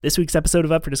This week's episode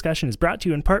of Up for Discussion is brought to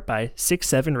you in part by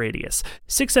 6-7 Radius.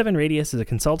 6-7 Radius is a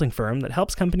consulting firm that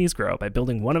helps companies grow by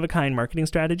building one-of-a-kind marketing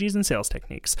strategies and sales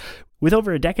techniques. With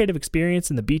over a decade of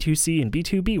experience in the B2C and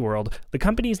B2B world, the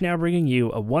company is now bringing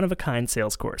you a one-of-a-kind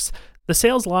sales course. The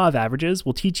Sales Law of Averages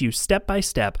will teach you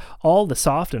step-by-step all the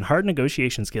soft and hard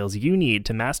negotiation skills you need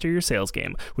to master your sales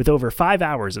game, with over 5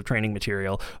 hours of training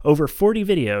material, over 40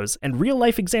 videos, and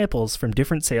real-life examples from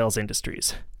different sales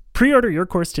industries. Pre-order your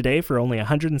course today for only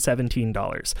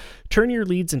 $117. Turn your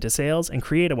leads into sales and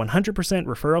create a 100%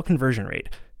 referral conversion rate.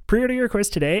 Pre-order your course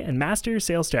today and master your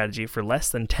sales strategy for less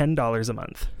than $10 a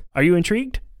month. Are you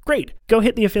intrigued? Great! Go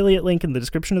hit the affiliate link in the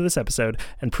description of this episode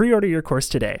and pre-order your course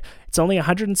today. It's only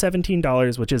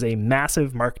 $117, which is a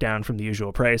massive markdown from the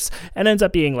usual price, and ends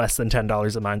up being less than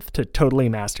 $10 a month to totally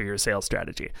master your sales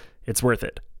strategy. It's worth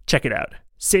it. Check it out.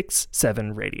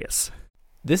 6-7 Radius.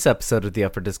 This episode of the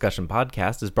Up for Discussion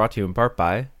podcast is brought to you in part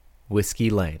by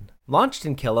Whiskey Lane. Launched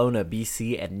in Kelowna,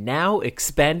 BC, and now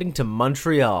expanding to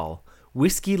Montreal,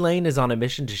 Whiskey Lane is on a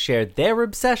mission to share their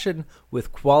obsession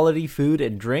with quality food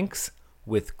and drinks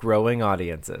with growing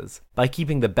audiences by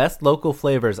keeping the best local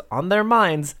flavors on their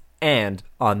minds and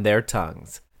on their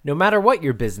tongues. No matter what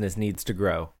your business needs to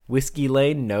grow, Whiskey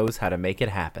Lane knows how to make it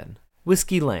happen.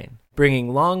 Whiskey Lane,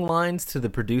 bringing long lines to the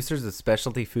producers of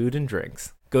specialty food and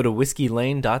drinks. Go to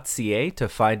whiskeylane.ca to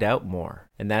find out more.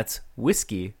 And that's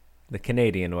whiskey, the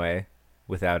Canadian way,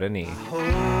 without an E. I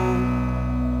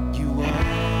hope you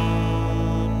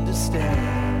understand.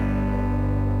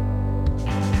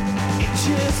 It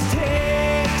just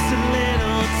takes a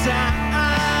little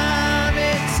time.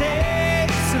 It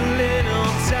takes a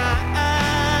little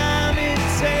time. It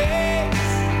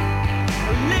takes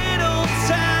a little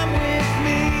time with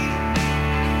me.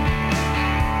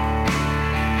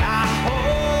 I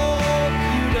hope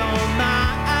you don't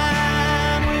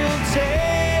mind. We'll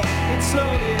take it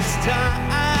slow this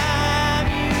time.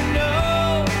 You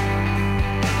know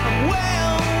I'm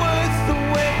well worth the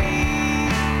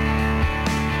wait.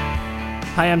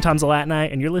 Hi, I'm Tom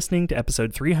Zalatni, and you're listening to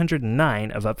episode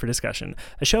 309 of Up for Discussion,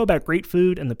 a show about great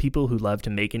food and the people who love to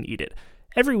make and eat it.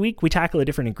 Every week, we tackle a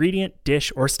different ingredient,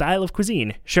 dish, or style of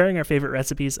cuisine, sharing our favorite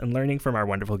recipes and learning from our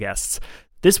wonderful guests.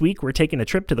 This week, we're taking a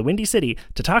trip to the Windy City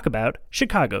to talk about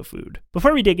Chicago food.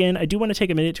 Before we dig in, I do want to take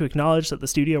a minute to acknowledge that the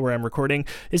studio where I'm recording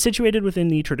is situated within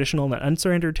the traditional and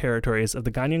unsurrendered territories of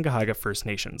the Kanien'kehá:ka First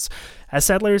Nations. As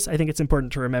settlers, I think it's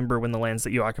important to remember when the lands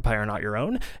that you occupy are not your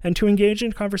own, and to engage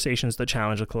in conversations that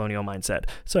challenge the colonial mindset.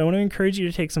 So I want to encourage you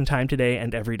to take some time today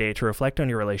and every day to reflect on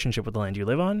your relationship with the land you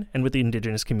live on and with the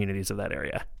Indigenous communities of that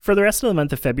area. For the rest of the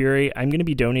month of February, I'm going to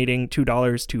be donating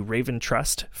 $2 to Raven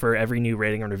Trust for every new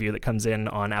rating and review that comes in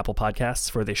on Apple Podcasts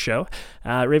for this show.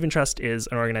 Raven Trust is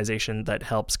an organization that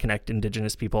helps connect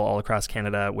Indigenous people all across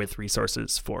Canada with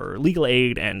resources for legal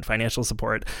aid and financial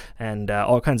support and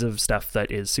all kinds of stuff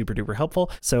that is super duper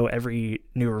helpful. So every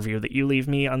new review that you leave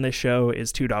me on this show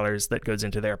is $2 that goes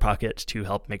into their pocket to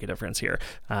help make a difference here.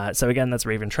 So again, that's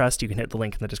Raven Trust. You can hit the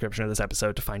link in the description of this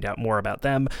episode to find out more about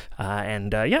them.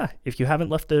 If you haven't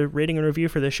left a rating and review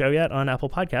for this show yet on Apple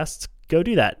Podcasts, go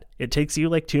do that. It takes you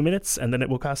like 2 minutes, and then it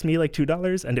will cost me like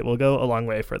 $2, and it will go a long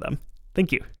way for them.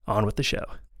 Thank you. On with the show.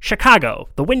 Chicago,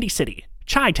 the Windy City,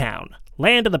 Chi-Town,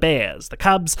 land of the Bears, the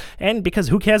Cubs, and because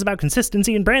who cares about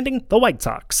consistency in branding, the White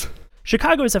Sox.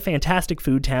 Chicago is a fantastic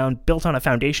food town built on a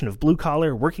foundation of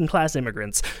blue-collar, working-class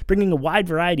immigrants, bringing a wide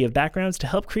variety of backgrounds to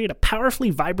help create a powerfully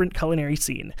vibrant culinary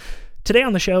scene. Today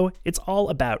on the show, it's all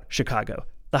about Chicago.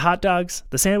 The hot dogs,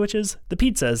 the sandwiches, the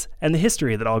pizzas, and the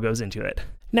history that all goes into it.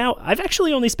 Now, I've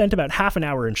actually only spent about half an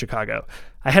hour in Chicago.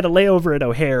 I had a layover at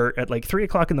O'Hare at like 3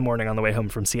 o'clock in the morning on the way home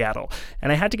from Seattle,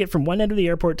 and I had to get from one end of the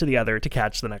airport to the other to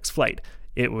catch the next flight.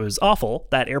 It was awful.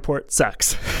 That airport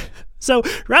sucks. So,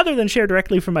 rather than share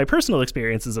directly from my personal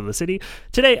experiences of the city,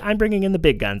 today I'm bringing in the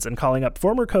big guns and calling up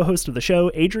former co-host of the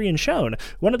show, Adrian Schoen,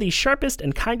 one of the sharpest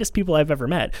and kindest people I've ever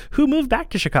met, who moved back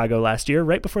to Chicago last year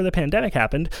right before the pandemic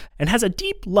happened, and has a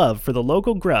deep love for the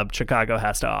local grub Chicago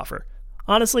has to offer.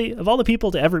 Honestly, of all the people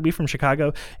to ever be from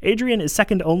Chicago, Adrian is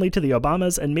second only to the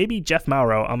Obamas and maybe Jeff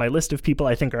Mauro on my list of people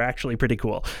I think are actually pretty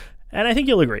cool. And I think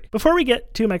you'll agree. Before we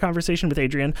get to my conversation with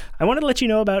Adrian, I wanted to let you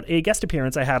know about a guest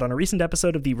appearance I had on a recent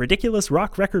episode of the Ridiculous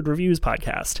Rock Record Reviews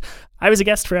podcast. I was a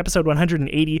guest for episode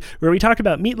 180, where we talked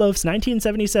about Meatloaf's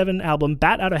 1977 album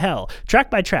Bat Outta Hell, track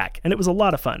by track, and it was a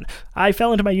lot of fun. I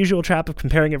fell into my usual trap of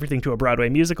comparing everything to a Broadway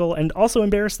musical, and also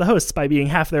embarrassed the hosts by being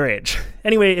half their age.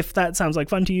 Anyway, if that sounds like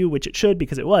fun to you, which it should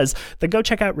because it was, then go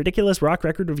check out Ridiculous Rock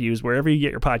Record Reviews wherever you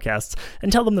get your podcasts,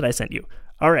 and tell them that I sent you.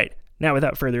 All right. Now,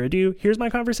 without further ado, here's my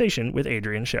conversation with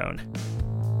Adrian Schoen.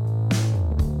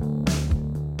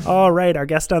 All right, our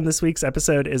guest on this week's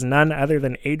episode is none other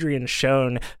than Adrian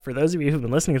Schoen. For those of you who've been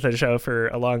listening to the show for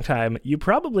a long time, you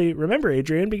probably remember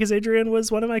Adrian because Adrian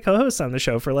was one of my co-hosts on the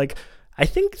show for I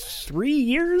think 3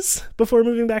 years before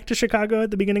moving back to Chicago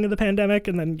at the beginning of the pandemic.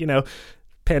 And then,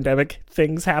 pandemic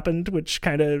things happened, which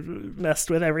kind of messed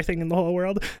with everything in the whole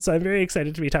world. So I'm very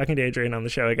excited to be talking to Adrian on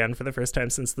the show again for the first time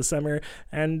since the summer.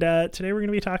 And today we're going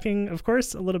to be talking, of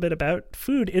course, a little bit about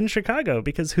food in Chicago,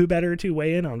 because who better to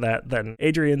weigh in on that than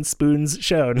Adrian Spoons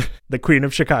Schoen, the queen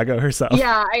of Chicago herself.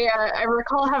 Yeah, I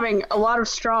recall having a lot of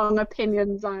strong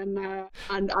opinions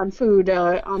on food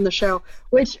on the show,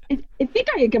 which I think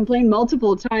I had complained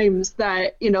multiple times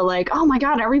that, oh my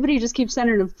God, everybody just keeps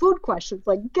sending in food questions.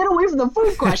 Get away from the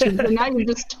food questions. And now you're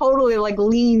just totally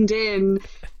leaned in.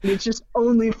 And it's just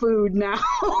only food now.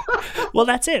 Well,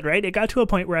 that's it, right? It got to a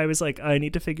point where I was I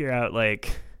need to figure out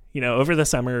over the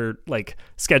summer,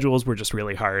 schedules were just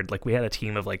really hard. We had a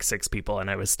team of 6 people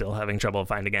and I was still having trouble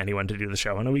finding anyone to do the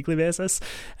show on a weekly basis.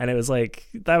 And it was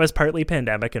that was partly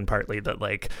pandemic and partly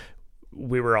that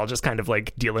we were all just kind of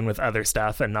dealing with other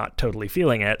stuff and not totally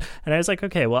feeling it. And I was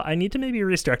okay, well, I need to maybe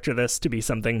restructure this to be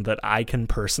something that I can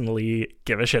personally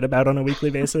give a shit about on a weekly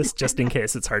basis, just in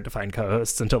case it's hard to find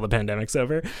co-hosts until the pandemic's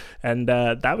over. And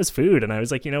that was food. And I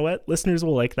was you know what? Listeners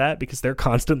will like that because they're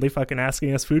constantly fucking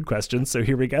asking us food questions. So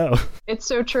here we go. It's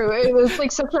so true. It was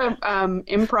such a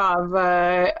improv,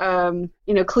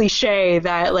 cliche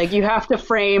that you have to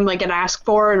frame and ask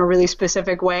for in a really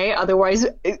specific way. Otherwise,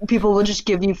 people will just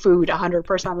give you food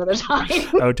 100% of the time.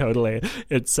 Oh, totally.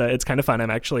 It's kind of fun. I'm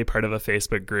actually part of a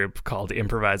Facebook group called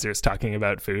Improvisers Talking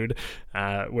About Food,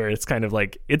 where it's kind of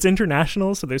it's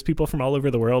international. So there's people from all over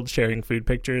the world sharing food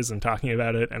pictures and talking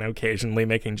about it, and occasionally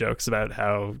making jokes about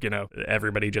how,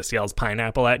 everybody just yells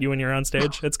pineapple at you when you're on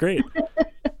stage. It's great.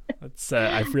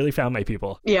 I've really found my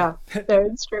people. Yeah,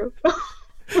 that's true.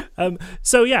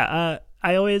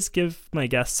 I always give my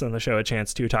guests on the show a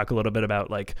chance to talk a little bit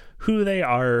about who they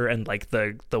are and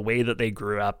the way that they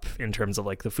grew up in terms of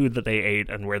the food that they ate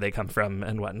and where they come from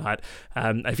and whatnot.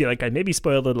 I feel I maybe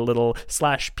spoiled it a little,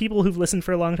 / people who've listened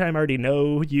for a long time already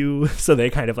know you, so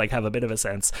they kind of have a bit of a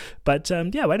sense. But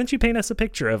why don't you paint us a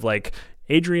picture of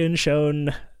Adrian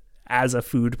Schoen as a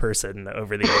food person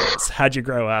over the years? How'd you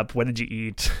grow up? What did you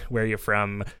eat? Where are you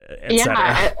from? Etc.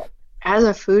 Yeah. As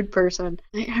a food person,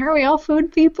 are we all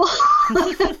food people?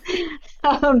 So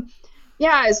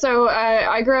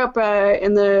I grew up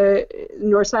in the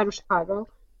north side of Chicago,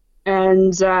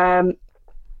 and I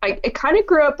kind of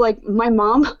grew up my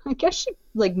mom. I guess she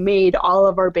made all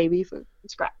of our baby food from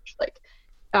scratch,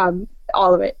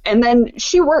 all of it, and then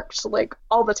she worked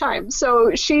all the time.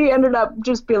 So she ended up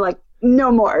just being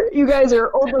no more. You guys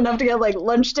are old enough to get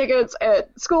lunch tickets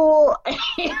at school,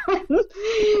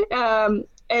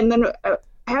 and then I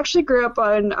actually grew up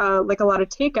on a lot of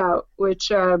takeout,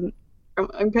 which I'm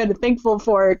kind of thankful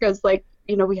for because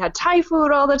we had Thai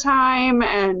food all the time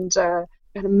and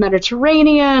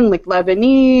Mediterranean,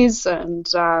 Lebanese, and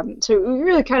so we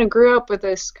really kind of grew up with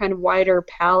this kind of wider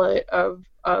palette of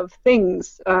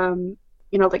things,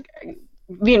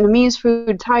 Vietnamese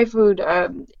food, Thai food, I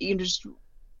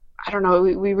don't know,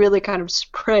 we really kind of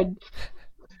spread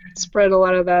a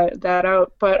lot of that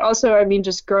out. But also,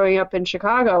 just growing up in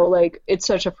Chicago, it's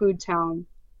such a food town,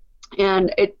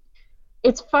 and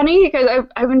it's funny because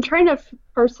I've been trying to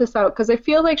parse this out because I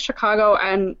feel Chicago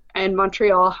and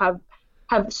Montreal have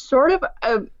sort of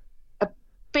a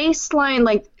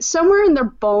baseline, somewhere in their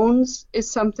bones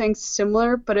is something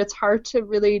similar, but it's hard to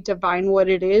really divine what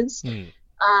it is.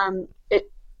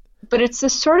 But it's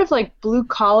this sort of blue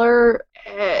collar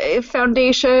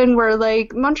foundation where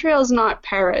Montreal's not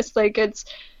Paris. It's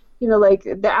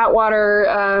the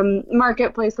Atwater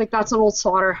marketplace, that's an old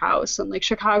slaughterhouse, and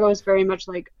Chicago is very much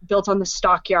built on the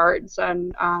stockyards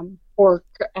and pork,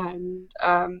 and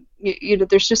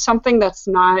there's just something that's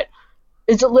not.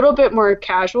 It's a little bit more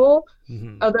casual.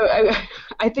 Mm-hmm. Although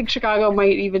I think Chicago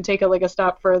might even take it a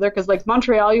step further because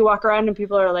Montreal, you walk around and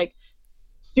people are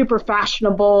super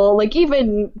fashionable,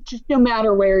 even just no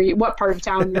matter what part of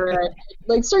town you're at.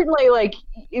 Certainly,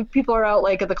 if people are out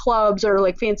at the clubs or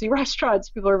fancy restaurants,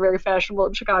 people are very fashionable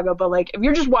in Chicago. But if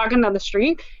you're just walking down the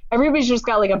street, everybody's just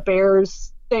got a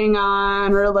Bears thing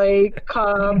on or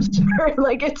Cubs or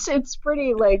it's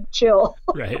pretty chill.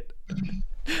 Right.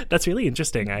 That's really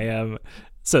interesting.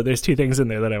 So there's 2 things in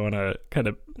there that I want to kind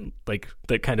of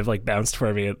that kind of bounced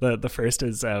for me. The first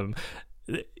is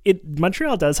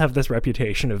Montreal does have this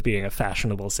reputation of being a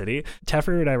fashionable city.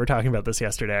 Teffer and I were talking about this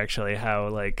yesterday, actually,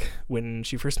 how when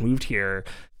she first moved here,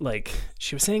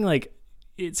 she was saying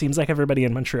it seems like everybody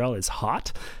in Montreal is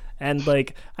hot. And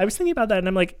like, I was thinking about that and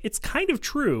I'm like, it's kind of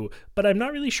true, but I'm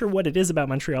not really sure what it is about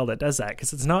Montreal that does that,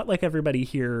 because it's not like everybody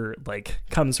here like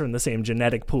comes from the same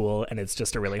genetic pool and it's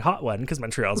just a really hot one, because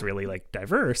Montreal's really like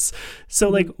diverse. So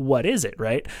like, what is it,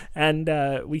 right? And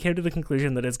we came to the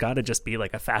conclusion that it's got to just be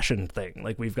like a fashion thing.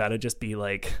 Like, we've got to just be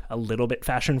like a little bit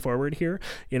fashion forward here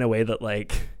in a way that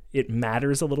like it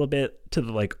matters a little bit to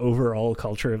the like overall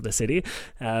culture of the city.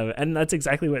 And that's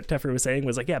exactly what Teffer was saying,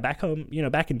 was like, yeah, back home, you know,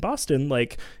 back in Boston,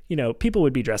 like, you know, people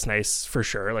would be dressed nice for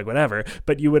sure, like whatever,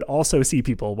 but you would also see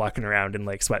people walking around in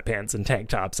like sweatpants and tank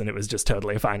tops and it was just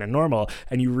totally fine and normal.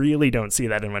 And you really don't see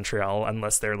that in Montreal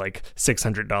unless they're like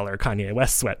 $600 Kanye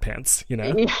West sweatpants, you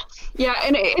know? Yeah.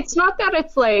 And it's not that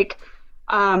it's like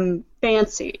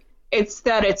fancy. It's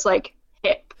that it's like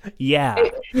hip. Yeah.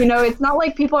 You know, it's not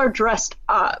like people are dressed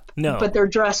up, No. but they're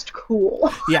dressed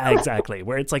cool. Yeah, exactly.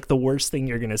 Where it's like the worst thing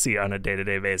you're going to see on a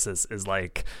day-to-day basis is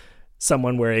like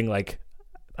someone wearing like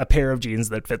a pair of jeans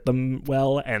that fit them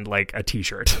well and like a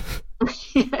t-shirt.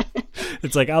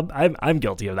 It's like I'm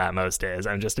guilty of that most days.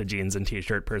 I'm just a jeans and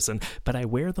t-shirt person, but I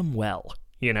wear them well,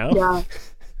 you know? Yeah.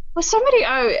 Well, somebody,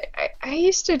 I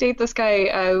used to date this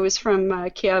guy who was from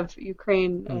Kiev,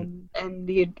 Ukraine, and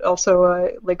he had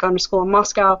also like gone to school in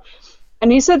Moscow.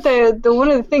 And he said the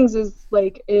one of the things is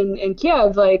like in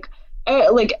Kiev, like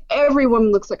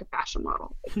everyone looks like a fashion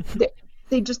model.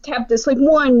 They just have this like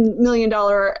 $1 million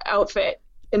outfit,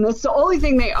 and that's the only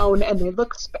thing they own, and they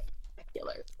look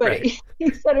spectacular. But Right. he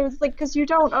said it was like, because you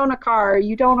don't own a car,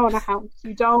 you don't own a house,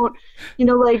 you don't, you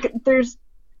know, like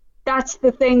that's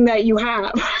the thing that you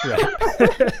have.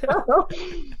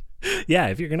 Right. Yeah,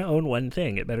 if you're going to own one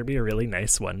thing, it better be a really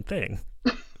nice one thing.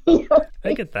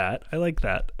 I get that. I like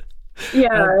that.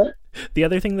 Yeah. The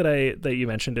other thing that you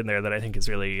mentioned in there that I think is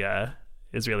really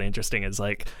interesting is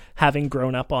like having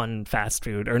grown up on fast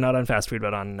food, or not on fast food,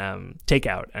 but on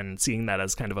takeout, and seeing that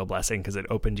as kind of a blessing because it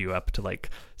opened you up to like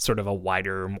sort of a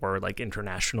wider, more like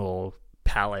international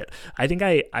palette. I think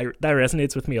I that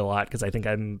resonates with me a lot because I think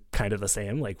I'm kind of the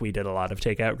same. Like, we did a lot of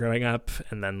takeout growing up,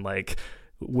 and then like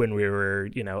when we were,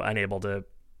 you know, unable to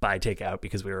buy takeout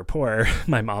because we were poor,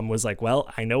 my mom was like,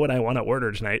 well, I know what I want to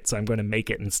order tonight, so I'm going to make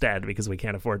it instead because we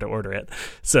can't afford to order it.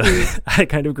 So I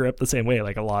kind of grew up the same way,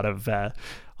 like a lot of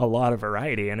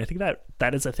variety. And I think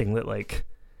that is a thing that, like,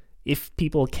 if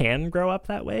people can grow up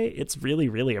that way, it's really,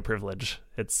 really a privilege.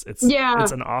 It's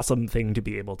an awesome thing to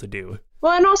be able to do.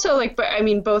 Well, and also like, but I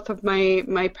mean, both of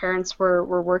my parents were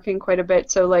working quite a bit,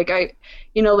 so like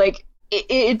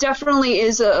it definitely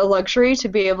is a luxury to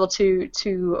be able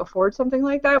to afford something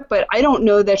like that. But I don't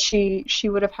know that she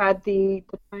would have had the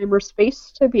time or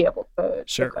space to be able to.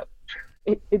 Sure. To cook.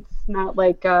 It's not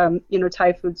like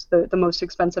Thai food's the most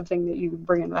expensive thing that you can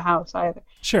bring into the house either.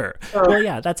 Sure. So, well,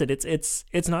 yeah, that's it.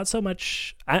 It's not so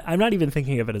much. I'm not even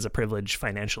thinking of it as a privilege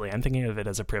financially. I'm thinking of it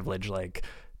as a privilege, like,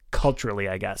 culturally,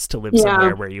 I guess, to live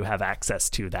somewhere where you have access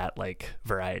to that like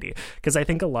variety. Because I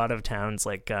think a lot of towns,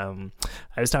 like I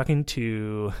was talking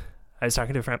to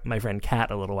my friend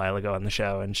Kat a little while ago on the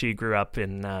show, and she grew up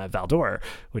in Val d'Or,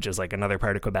 which is like another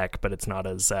part of Quebec, but it's not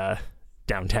as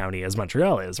downtowny as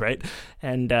Montreal is, right?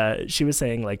 And she was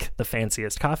saying like the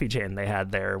fanciest coffee chain they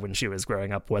had there when she was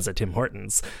growing up was a Tim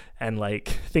Hortons. And like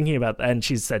thinking about, and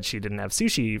she said she didn't have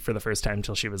sushi for the first time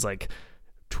till she was like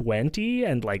 20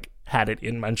 and like had it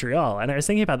in Montreal. And I was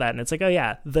thinking about that, and it's like, oh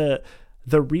yeah, the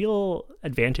real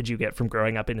advantage you get from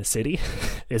growing up in a city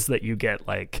is that you get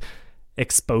like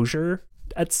exposure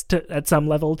at some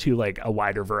level to like a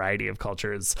wider variety of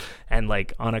cultures, and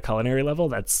like on a culinary level,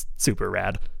 that's super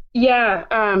rad. Yeah,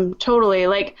 totally.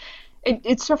 Like,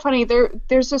 it's so funny.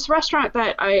 There's this restaurant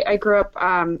that I grew up.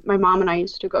 My mom and I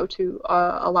used to go to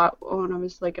a lot when I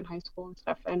was like in high school and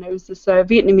stuff. And it was this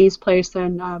Vietnamese place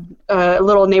in a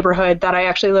little neighborhood that I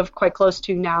actually live quite close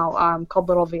to now, called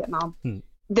Little Vietnam.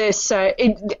 This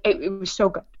it was so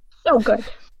good,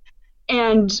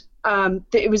 and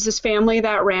it was this family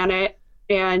that ran it,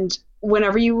 and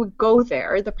whenever you would go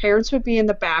there, the parents would be in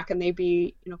the back and they'd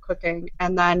be, cooking,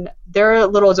 and then their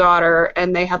little daughter,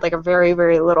 and they had like a very,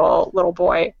 very little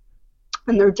boy,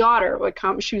 and their daughter would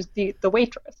come. She was the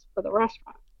waitress for the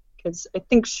restaurant, because I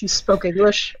think she spoke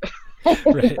English.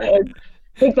 Right.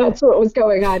 I think that's what was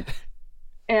going on.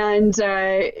 And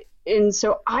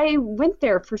so I went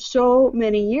there for so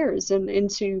many years, and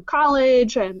into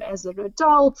college and as an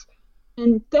adult.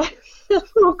 And that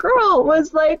little girl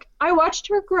was like, I watched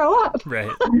her grow up. Right.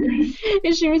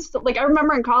 And she was like, I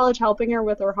remember in college helping her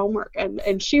with her homework,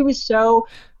 and she was so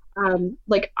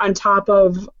like on top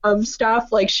of stuff.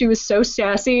 Like, she was so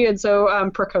sassy and so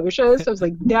precocious. I was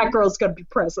like, that girl's gonna be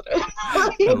president.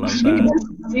 Like, I love she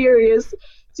that. has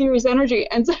serious energy.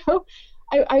 And so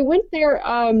I went there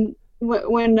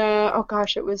when oh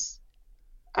gosh, it was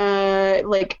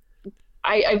like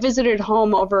I visited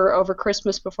home over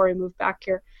Christmas before I moved back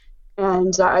here,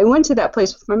 and I went to that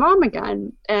place with my mom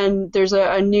again. And there's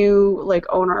a new like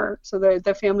owner, so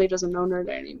the family doesn't own it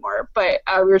anymore. But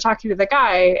we were talking to the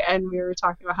guy, and we were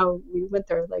talking about how we went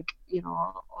there, like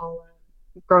all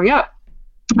growing up,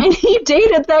 and he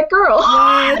dated that girl.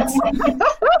 What?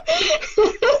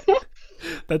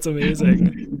 That's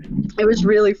amazing. It was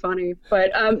really funny,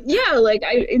 but yeah, like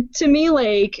to me,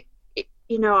 like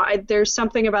there's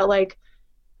something about like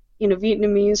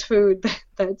Vietnamese food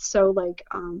that's so like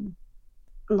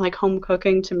home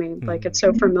cooking to me. Like it's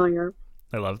so familiar.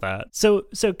 I love that. So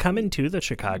coming to the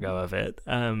Chicago of it,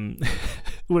 when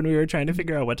we were trying to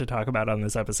figure out what to talk about on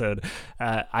this episode,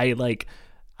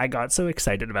 I got so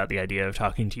excited about the idea of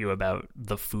talking to you about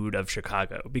the food of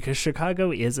Chicago, because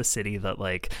Chicago is a city that,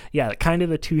 like, yeah, kind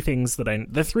of the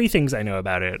three things I know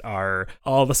about it are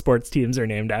all the sports teams are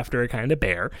named after a kind of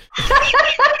bear.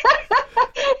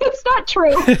 It's not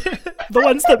true. The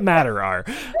ones that matter are.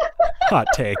 Hot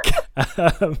take.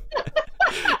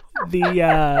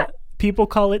 The people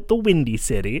call it the Windy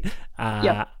City.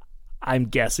 Yep. I'm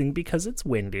guessing because it's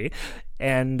windy.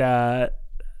 And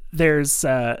there's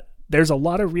a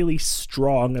lot of really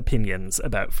strong opinions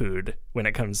about food when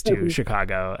it comes to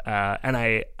Chicago. And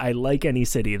I like any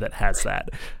city that has that.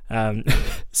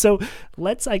 So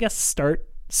let's, I guess, start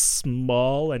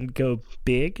small and go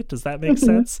big. Does that make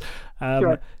sense?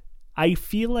 Sure. I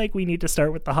feel like we need to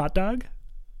start with the hot dog.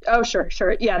 Oh, sure.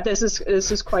 Yeah, this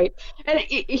is quite. And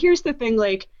here's the thing,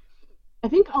 like, I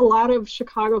think a lot of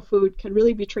Chicago food can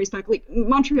really be traced back. Like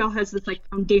Montreal has this like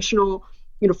foundational,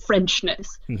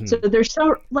 Frenchness. Mm-hmm. So there's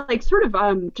sort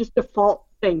of just default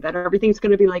thing that everything's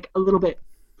going to be like a little bit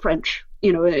French,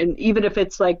 and even if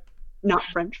it's like not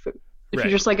French food. If right.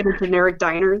 You're just like in a generic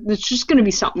diner, it's just going to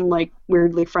be something like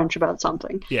weirdly French about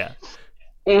something. Yeah.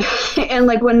 And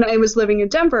like when I was living in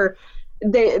Denver,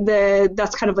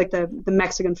 that's kind of like the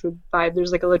Mexican food vibe.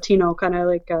 There's like a Latino kind of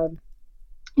like,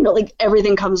 like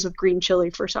everything comes with green chili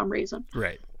for some reason.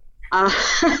 Right.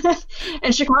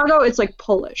 And Chicago, it's like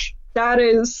Polish.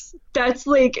 That's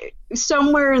like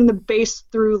somewhere in the base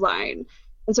through line.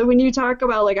 And so when you talk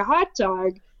about like a hot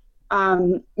dog,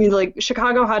 like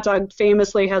Chicago hot dog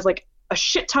famously has like a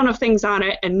shit ton of things on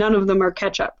it, and none of them are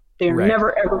ketchup. They're right.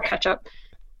 never ever ketchup.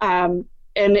 And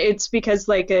it's because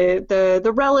like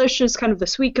the relish is kind of the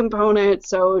sweet component.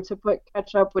 So to put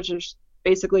ketchup, which is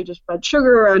basically just red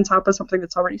sugar on top of something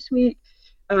that's already sweet.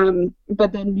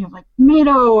 But then you have like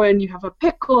tomato, and you have a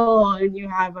pickle, and you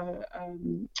have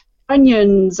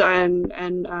onions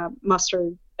and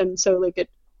mustard, and so like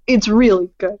it's really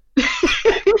good.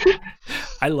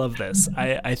 I love this.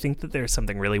 I think that there's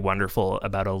something really wonderful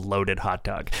about a loaded hot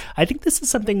dog. I think this is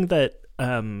something that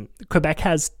Quebec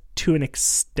has to an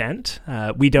extent.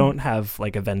 We don't have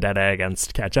like a vendetta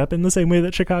against ketchup in the same way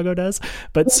that Chicago does,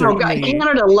 but certainly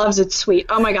Canada loves it sweet.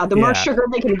 Oh my god, the more sugar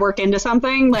they can work into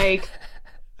something, like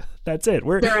that's it.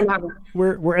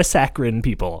 We're a saccharine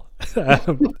people.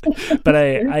 But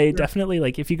I definitely,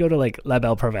 like, if you go to like La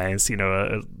Belle Province,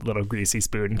 a little greasy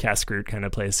spoon casse-croûte kind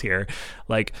of place here,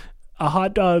 like a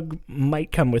hot dog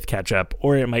might come with ketchup,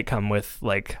 or it might come with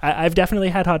like, I've definitely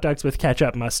had hot dogs with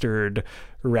ketchup, mustard,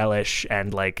 relish,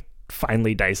 and like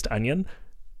finely diced onion.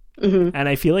 Mm-hmm. And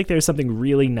I feel like there's something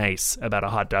really nice about a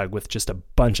hot dog with just a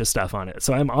bunch of stuff on it.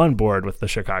 So I'm on board with the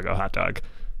Chicago hot dog.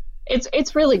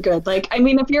 It's really good. Like, I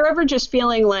mean, if you're ever just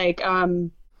feeling like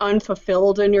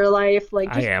unfulfilled in your life,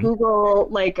 like just Google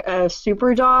like a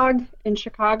super dog in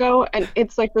Chicago, and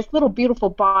it's like this little beautiful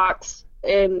box,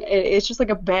 and it's just like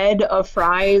a bed of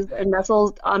fries, and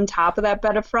nestled on top of that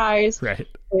bed of fries right.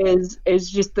 is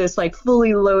just this like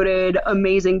fully loaded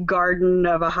amazing garden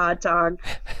of a hot dog.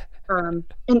 And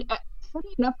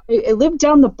funny enough, I live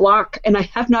down the block, and I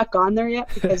have not gone there yet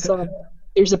because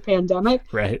there's a pandemic.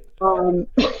 Right.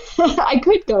 I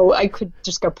could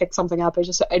just go pick something up.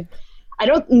 I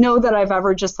don't know that I've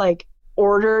ever just like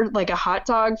ordered like a hot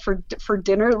dog for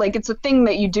dinner. Like it's a thing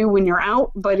that you do when you're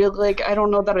out, but I don't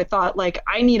know that I thought like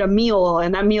I need a meal,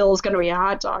 and that meal is going to be a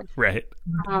hot dog. Right.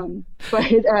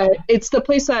 But it's the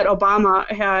place that Obama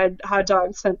had hot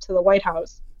dogs sent to the White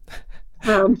House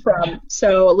from.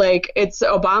 So like it's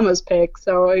Obama's pick.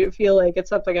 So I feel like it's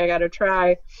something I got to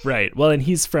try. Right. Well, and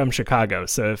he's from Chicago,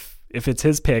 so if it's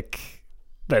his pick,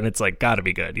 then it's like got to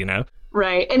be good,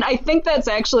 Right. And I think that's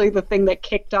actually the thing that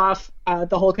kicked off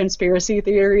the whole conspiracy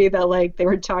theory that like they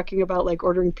were talking about like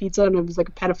ordering pizza, and it was like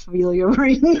a pedophilia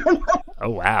ring. Oh,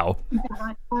 wow.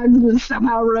 I was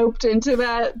somehow roped into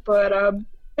that, but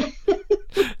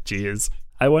Jeez.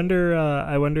 I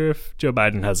wonder if Joe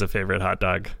Biden has a favorite hot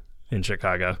dog in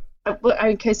Chicago.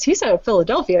 Because he's a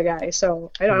Philadelphia guy,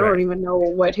 so I don't Right. even know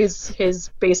what his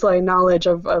baseline knowledge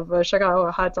of a Chicago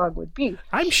hot dog would be.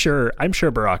 I'm sure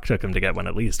Barack took him to get one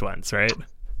at least once, right?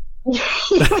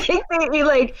 He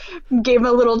like gave him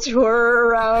a little tour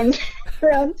around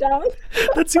town.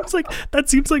 That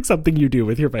seems like something you do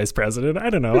with your vice president. I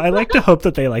don't know. I like to hope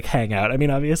that they like hang out. I mean,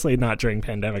 obviously not during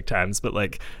pandemic times, but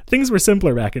like things were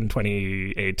simpler back in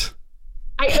 2008.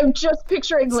 I am just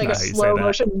picturing like a not how you say slow that.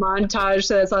 motion montage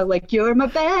that's all like, "You're my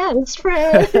best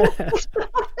friend."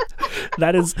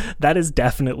 That is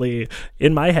definitely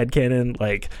in my headcanon.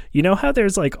 Like, you know how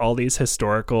there's like all these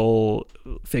historical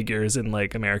figures in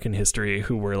like American history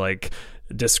who were like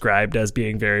described as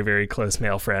being very, very close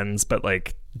male friends, but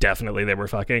like definitely they were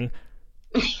fucking.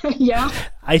 Yeah.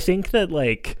 I think that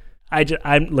like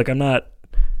I'm not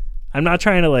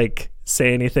trying to like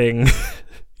say anything.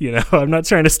 You know, I'm not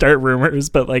trying to start rumors,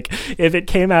 but like if it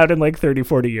came out in like 30,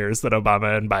 40 years that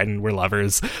Obama and Biden were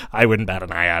lovers, I wouldn't bat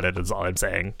an eye at it, is all I'm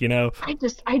saying, you know? I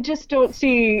just don't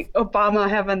see Obama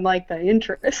having like the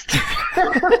interest.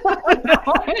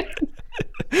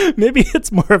 Maybe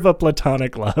it's more of a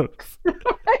platonic love.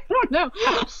 I don't know.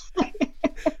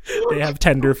 They have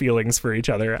tender feelings for each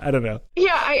other. I don't know.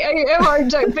 Yeah, I have a hard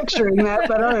time picturing that,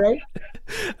 but all right.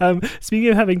 Speaking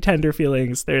of having tender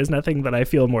feelings, there's nothing that I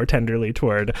feel more tenderly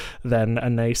toward than a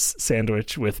nice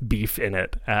sandwich with beef in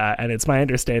it. And it's my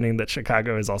understanding that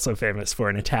Chicago is also famous for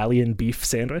an Italian beef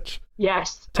sandwich.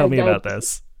 Yes. Tell me about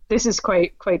this. This is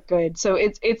quite good. So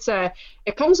it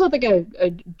comes with like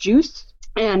a juice,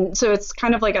 and so it's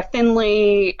kind of like a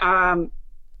thinly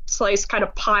sliced kind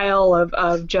of pile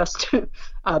of just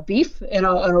beef in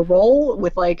a roll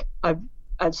with like a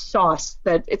sauce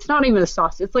that it's not even a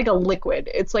sauce, it's like a liquid,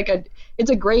 it's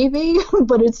a gravy,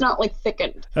 but it's not like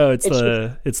thickened. Oh, it's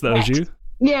the au jus?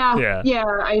 Yeah.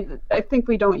 I think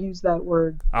we don't use that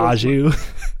word. Au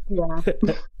jus. Yeah.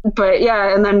 But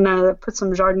yeah, and then put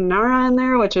some jardinera in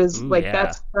there, which is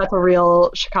that's a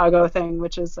real Chicago thing,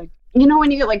 which is like, you know,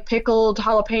 when you get like pickled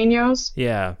jalapenos?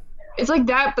 Yeah. It's like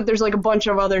that, but there's like a bunch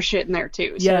of other shit in there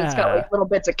too. So Yeah. it's got like little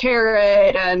bits of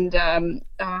carrot and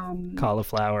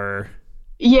Cauliflower.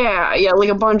 yeah, like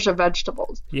a bunch of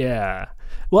vegetables. Yeah.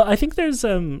 Well, I think there's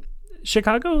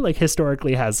Chicago like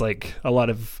historically has like a lot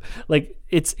of like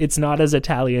it's not as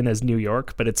Italian as New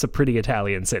York, but it's a pretty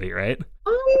Italian city, right?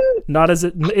 It's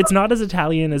not as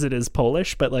Italian as it is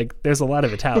Polish, but like there's a lot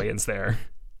of Italians there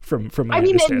from my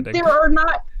understanding. There are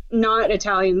not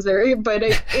Italians there, but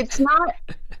it's not.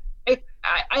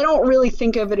 I don't really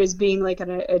think of it as being like an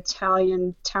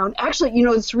Italian town. Actually, you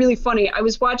know, it's really funny. I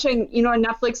was watching, you know, on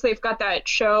Netflix, they've got that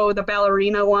show, the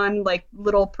ballerina one, like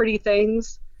Little Pretty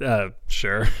Things.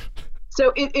 Sure.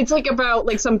 So it's like about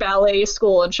like some ballet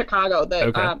school in Chicago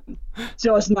that Okay.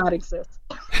 does not exist.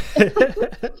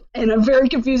 And I'm very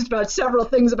confused about several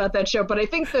things about that show, but I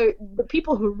think the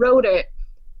people who wrote it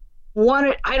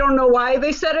wanted, I don't know why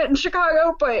they said it in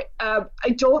Chicago, but I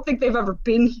don't think they've ever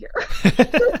been here.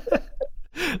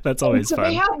 That's always so fun.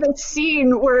 they have this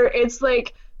scene where it's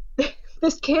like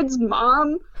this kid's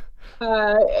mom,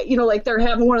 you know, like they're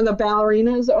having one of the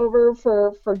ballerinas over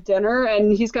for dinner,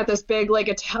 and he's got this big like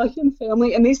Italian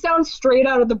family, and they sound straight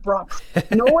out of the Bronx.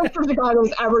 No one from Chicago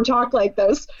has ever talked like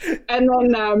this. And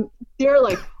then they're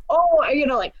like, "Oh, you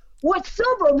know, like what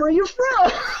suburb are you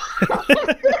from?"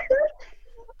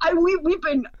 We've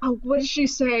been, what did she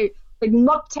say? Like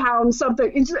Mucktown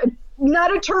something. It's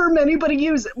not a term anybody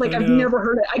uses. Like, I've never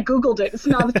heard it. I Googled it. It's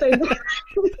not a thing.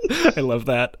 I love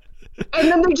that. And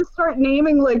then they just start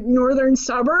naming like northern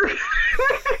suburb.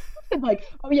 And like,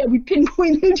 oh yeah, we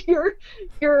pinpointed your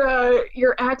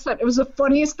accent. It was the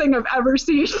funniest thing I've ever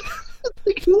seen.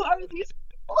 Like, who are these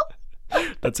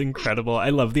people? That's incredible. I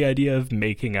love the idea of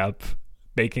making up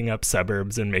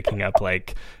suburbs and making up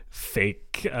like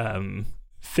fake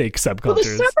subcultures. Well, the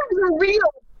suburbs are real.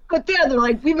 But yeah, they're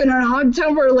like, we've been in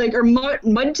Hogtown or like, or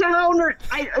Mudtown, or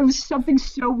it was something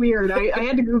so weird. I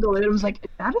had to Google it. It was like, is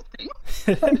that a thing?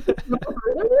 I've never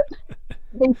heard of it.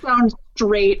 They sound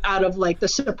straight out of like The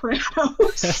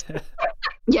Sopranos.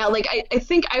 Yeah, like I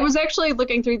think I was actually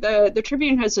looking through the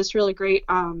Tribune has this really great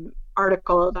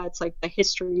article that's like the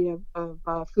history of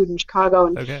food in Chicago,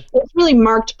 and it's really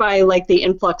marked by like the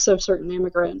influx of certain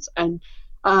immigrants, and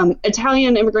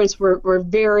Italian immigrants were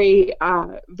very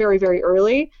very very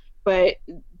early, but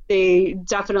they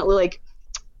definitely like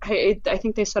I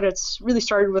think they said it's really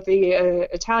started with the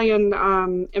Italian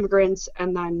immigrants,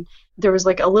 and then there was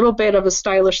like a little bit of a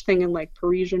stylish thing in like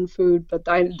Parisian food, but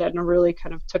that really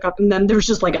kind of took up. And then there was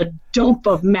just like a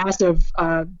massive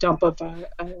dump of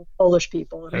Polish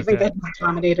people, and I think that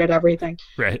dominated everything.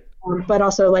 Right. But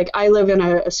also, like, I live in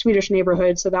a Swedish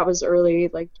neighborhood, so that was early,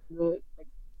 like the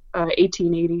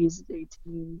 1880s,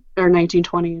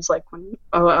 1920s, like when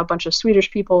a bunch of Swedish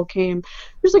people came.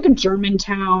 There's like a German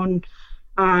town,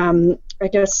 I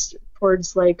guess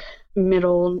towards like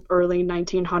early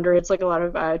 1900s, like a lot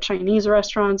of Chinese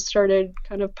restaurants started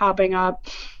kind of popping up.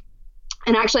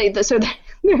 And actually, there's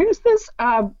this,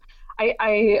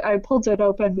 I pulled it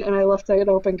open and I left it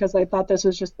open because I thought this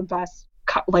was just the best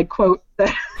quote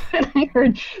that I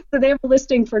heard. So they have a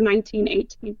listing for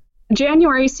 1918.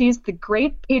 January sees the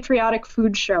Great Patriotic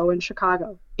Food Show in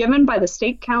Chicago, given by the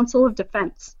State Council of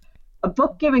Defense. A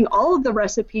book giving all of the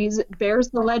recipes bears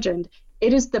the legend,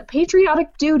 "It is the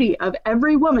patriotic duty of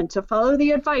every woman to follow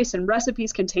the advice and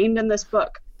recipes contained in this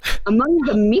book. Among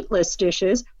the meatless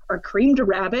dishes are creamed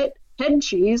rabbit, head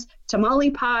cheese, tamale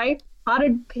pie,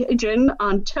 potted pigeon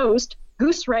on toast,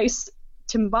 goose rice,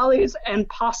 timbales, and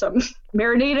possum,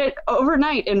 marinated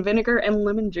overnight in vinegar and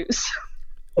lemon juice."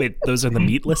 Wait, those are the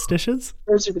meatless dishes?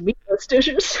 Those are the meatless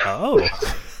dishes. Oh.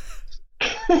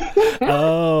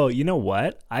 Oh, you know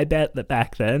what? I bet that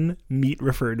back then meat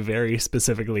referred very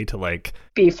specifically to like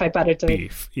beef. I bet it did.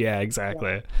 Beef. Yeah,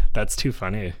 exactly. Yeah. That's too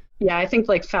funny. Yeah, I think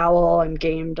like fowl and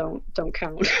game don't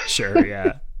count. Sure,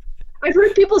 yeah. I've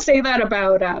heard people say that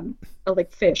about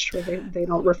like fish, where they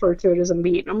don't refer to it as a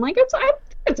meat. I'm like, it's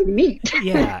a meat.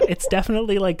 Yeah, it's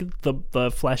definitely like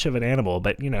the flesh of an animal.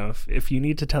 But you know, if you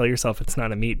need to tell yourself it's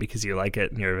not a meat because you like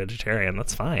it and you're a vegetarian,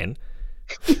 that's fine.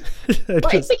 Well,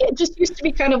 I think it just used to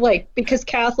be kind of like because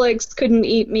Catholics couldn't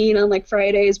eat meat on like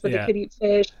Fridays, but they could eat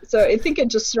fish. So I think it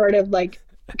just sort of like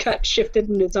got shifted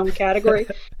in its own category.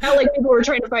 Not like people were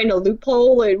trying to find a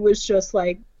loophole. It was just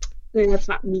like, that's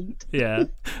not meat. Yeah.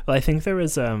 Well, I think there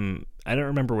was I don't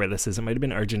remember where this is. It might have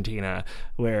been Argentina,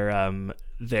 where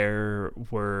there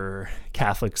were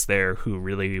Catholics there who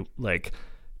really like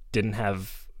didn't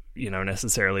have, you know,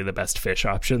 necessarily the best fish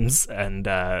options, and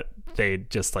they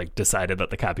just like decided that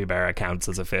the capybara counts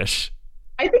as a fish.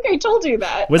 I think I told you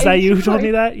that. Was that you who told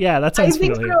me that? Yeah, that sounds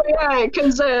familiar. I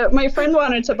think so, yeah, because my friend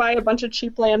wanted to buy a bunch of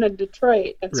cheap land in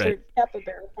Detroit and start a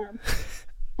capybara farm.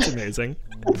 It's amazing.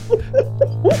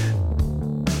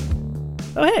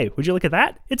 Oh, hey, would you look at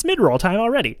that? It's mid-roll time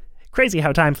already. Crazy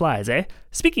how time flies, eh?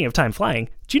 Speaking of time flying,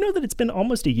 do you know that it's been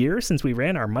almost a year since we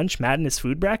ran our Munch Madness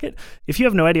food bracket? If you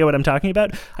have no idea what I'm talking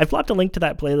about, I've plopped a link to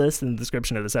that playlist in the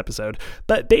description of this episode.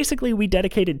 But basically, we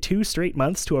dedicated 2 straight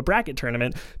months to a bracket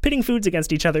tournament, pitting foods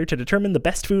against each other to determine the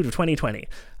best food of 2020.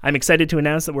 I'm excited to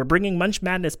announce that we're bringing Munch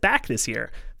Madness back this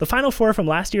year. The final 4 from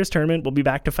last year's tournament will be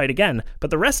back to fight again, but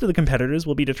the rest of the competitors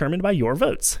will be determined by your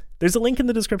votes. There's a link in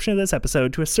the description of this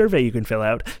episode to a survey you can fill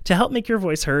out to help make your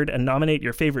voice heard and nominate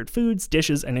your favorite foods,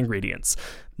 dishes, and ingredients.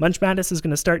 Munch Madness is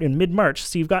going to start in mid-March,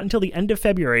 so you've got until the end of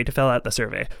February to fill out the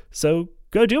survey. So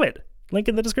go do it. Link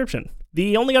in the description.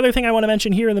 The only other thing I want to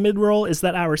mention here in the mid-roll is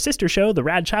that our sister show, the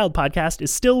Rad Child Podcast,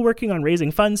 is still working on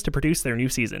raising funds to produce their new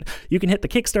season. You can hit the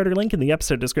Kickstarter link in the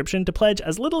episode description to pledge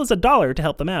as little as $1 to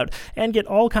help them out, and get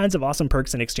all kinds of awesome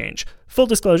perks in exchange. Full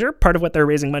disclosure, part of what they're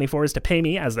raising money for is to pay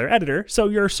me as their editor, so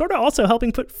you're sort of also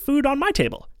helping put food on my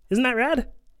table. Isn't that rad?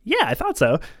 Yeah, I thought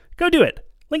so. Go do it.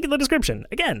 Link in the description.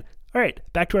 Again. All right,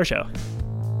 back to our show.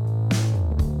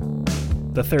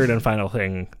 The third and final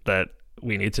thing that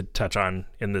we need to touch on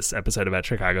in this episode about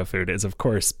Chicago food is, of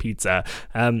course, pizza.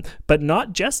 But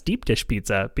not just deep dish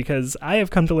pizza, because I have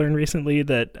come to learn recently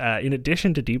that in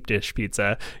addition to deep dish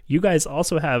pizza, you guys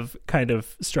also have kind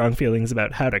of strong feelings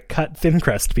about how to cut thin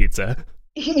crust pizza.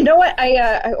 You know what?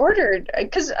 I ordered,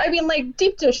 because I mean, like,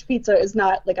 deep dish pizza is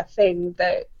not like a thing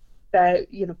that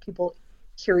you know, people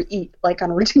here eat like on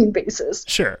a routine basis.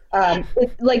 Sure.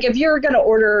 Like if you're gonna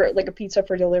order like a pizza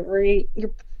for delivery,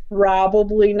 you're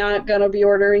probably not gonna be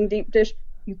ordering deep dish.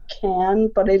 You can,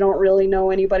 but I don't really know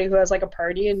anybody who has like a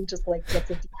party and just like gets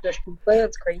a deep dish pizza.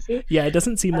 That's crazy. Yeah, it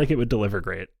doesn't seem like it would deliver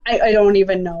great. I don't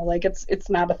even know. Like it's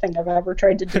not a thing I've ever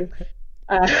tried to do.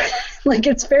 Like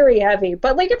it's very heavy.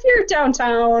 But like if you're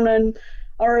downtown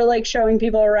or like showing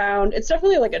people around, it's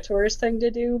definitely like a tourist thing to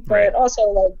do, but right. Also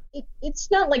like it's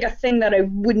not like a thing that I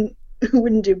wouldn't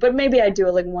do, but maybe I do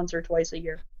it like once or twice a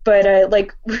year. But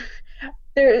like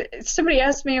somebody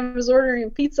asked me if I was ordering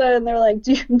pizza, and they're like,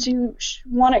 do you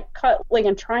want it cut like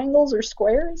in triangles or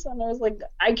squares? And I was like,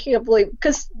 I can't believe,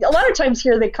 because a lot of times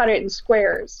here they cut it in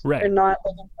squares, right, and not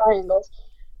like in triangles.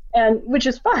 and which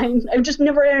is fine. I've just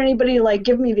never had anybody like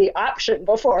give me the option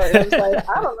before. And I was like,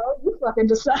 I don't know, you fucking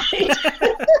decide.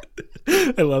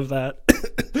 I love that.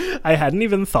 I hadn't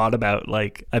even thought about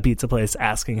like a pizza place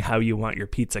asking how you want your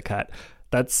pizza cut.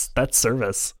 That's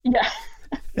service. Yeah.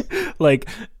 Like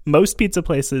most pizza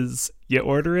places, you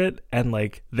order it and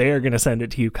like they are going to send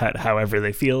it to you cut however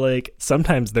they feel like.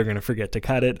 Sometimes they're going to forget to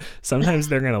cut it. Sometimes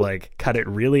they're going to like cut it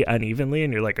really unevenly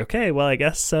and you're like, okay, well, I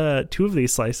guess 2 of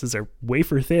these slices are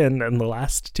wafer thin and the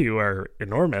last 2 are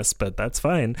enormous, but that's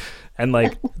fine. And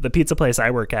like the pizza place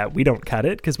I work at, we don't cut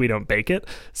it because we don't bake it.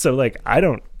 So like I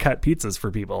don't cut pizzas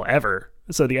for people ever.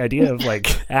 So the idea of like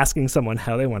asking someone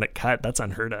how they want it cut, that's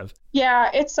unheard of.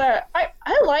 Yeah, it's I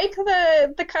like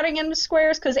the cutting into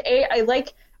squares because I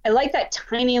like that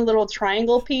tiny little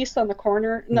triangle piece on the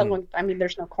corner. No, I mean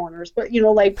there's no corners, but you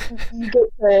know, like you get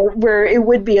where it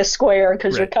would be a square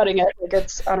because you're cutting it like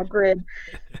it's on a grid,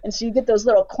 and so you get those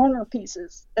little corner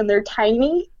pieces, and they're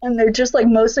tiny, and they're just like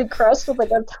mostly crust with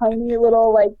like a tiny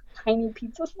little like tiny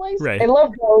pizza slice. Right. I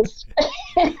love those.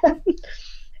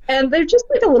 And they're just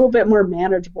like a little bit more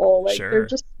manageable. Like they're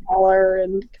just smaller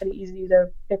and kind of easy to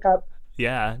pick up.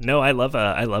 Yeah, no, I love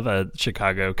a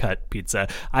Chicago cut pizza.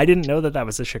 I didn't know that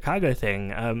was a Chicago thing.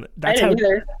 That's I didn't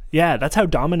either. Yeah, that's how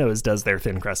Domino's does their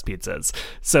thin crust pizzas.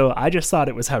 So I just thought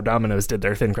it was how Domino's did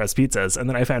their thin crust pizzas, and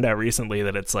then I found out recently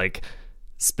that it's like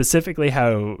specifically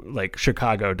how like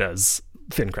Chicago does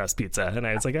thin crust pizza, and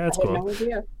I was like, oh, that's cool. I had no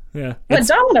idea. Yeah, But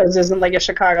Domino's isn't like a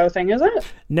Chicago thing, is it?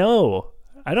 No,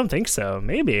 I don't think so.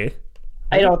 Maybe.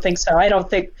 I don't think so. I don't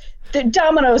think the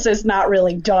Domino's is not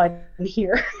really done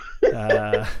here.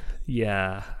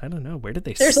 Yeah, I don't know. Where did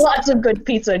they? There's lots of good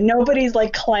pizza. Nobody's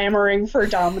like clamoring for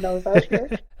Domino's out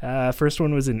here. First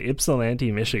one was in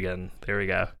Ypsilanti, Michigan. There we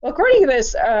go. Well, according to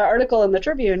this article in the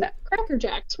Tribune, Cracker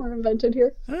Jacks were invented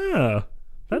here. Oh,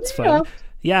 that's fun.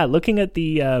 Yeah, looking at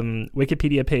the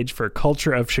Wikipedia page for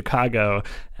Culture of Chicago,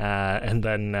 and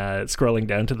then scrolling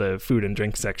down to the food and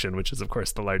drink section, which is, of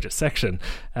course, the largest section.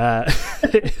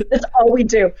 That's all we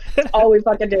do. That's all we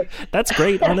fucking do. That's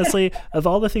great, honestly. Of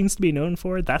all the things to be known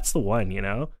for, that's the one, you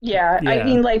know? Yeah. I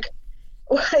mean, like,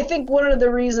 I think one of the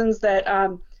reasons that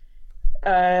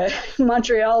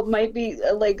Montreal might be,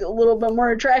 like, a little bit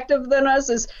more attractive than us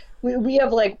is we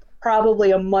have, like, probably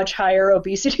a much higher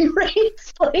obesity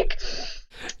rate. Like...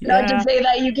 Not to say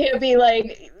that you can't be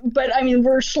like, but I mean,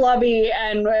 we're schlubby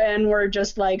and we're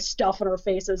just like stuffing our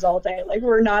faces all day. Like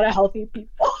we're not a healthy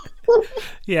people.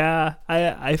 Yeah,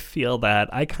 I feel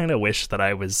that. I kind of wish that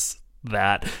I was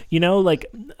that. You know, like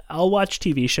I'll watch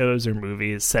TV shows or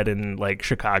movies set in like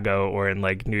Chicago or in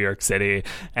like New York City,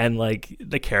 and like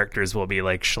the characters will be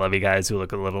like schlubby guys who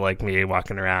look a little like me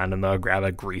walking around, and they'll grab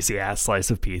a greasy ass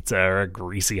slice of pizza or a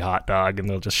greasy hot dog and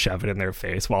they'll just shove it in their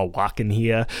face while walking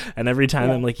here. And every time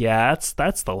I'm like, yeah,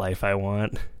 that's the life I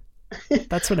want.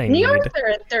 That's what I need. New York,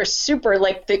 they're super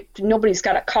like nobody's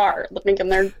got a car, like,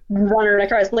 and they're running in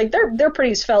cars. Like they're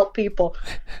pretty svelte people.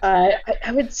 I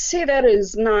would say that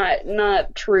is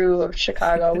not true of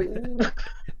Chicago.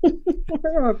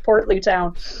 We're a portly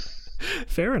town.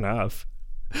 Fair enough.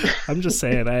 I'm just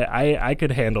saying, I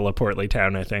could handle a portly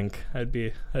town. I think I'd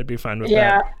be fine with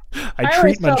that. I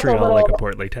treat Montreal like a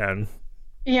portly town.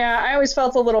 Yeah, I always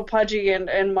felt a little pudgy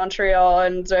in Montreal,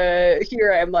 and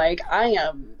here I'm like, I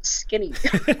am skinny.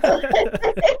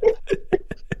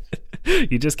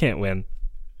 You just can't win.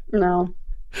 No.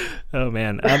 Oh,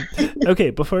 man. Okay,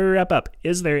 before we wrap up,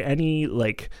 is there any,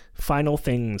 like, final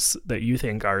things that you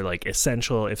think are, like,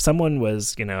 essential? If someone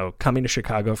was, you know, coming to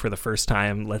Chicago for the first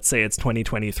time, let's say it's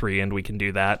 2023 and we can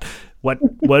do that, what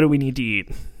do we need to eat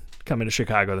coming to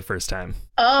Chicago the first time?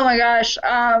 Oh, my gosh.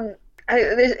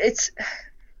 It's...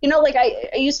 You know, like,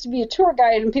 I used to be a tour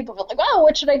guide, and people were like, oh,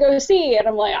 what should I go see? And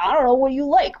I'm like, I don't know what you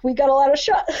like. We got a lot of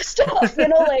stuff, you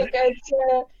know, like, it's,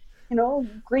 you know,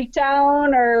 Greek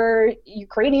town or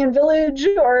Ukrainian village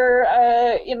or,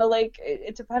 you know, like,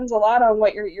 it depends a lot on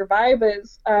what your vibe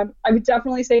is. I would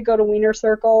definitely say go to Wiener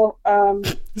Circle.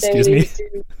 Excuse me?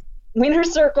 Wiener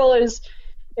Circle is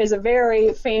a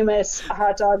very famous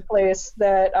hot dog place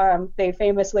that they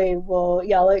famously will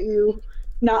yell at you.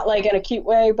 Not like in a cute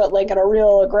way, but like in a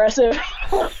real aggressive,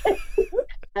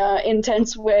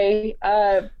 intense way.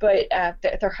 But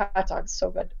their hot dogs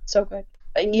so good, so good.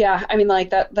 Yeah, I mean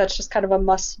like that's just kind of a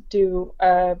must do.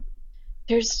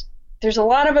 There's a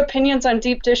lot of opinions on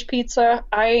deep dish pizza.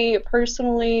 I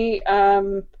personally,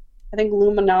 I think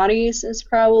Illuminati's is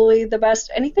probably the best.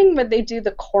 Anything but they do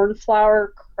the corn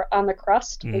flour on the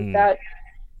crust, like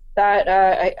that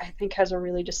I think has a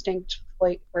really distinct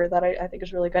flavor that I think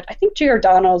is really good. I think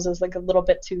Giordano's is like a little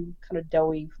bit too kind of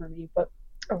doughy for me, but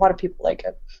a lot of people like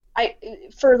it.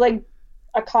 For like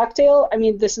a cocktail, I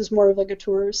mean, this is more of like a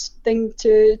tourist thing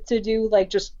to do, like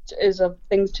just as a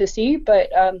thing to see, but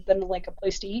than like a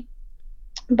place to eat.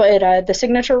 But the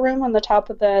signature room on the top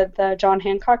of the John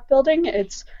Hancock building,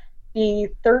 it's the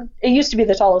third. It used to be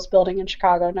the tallest building in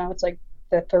Chicago. Now it's like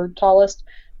the third tallest.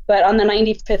 But on the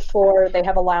 95th floor, they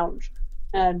have a lounge,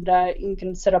 and you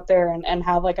can sit up there and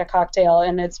have like a cocktail.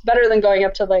 And it's better than going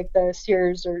up to like the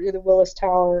Sears or the Willis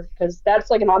Tower, because that's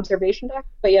like an observation deck,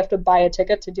 but you have to buy a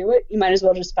ticket to do it. You might as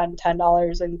well just spend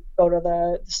 $10 and go to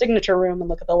the signature room and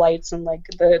look at the lights and like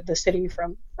the city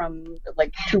from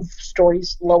like 2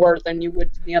 stories lower than you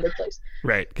would in the other place.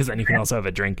 Right, because then you can also have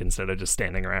a drink instead of just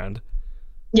standing around.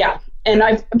 Yeah, and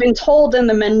I've been told in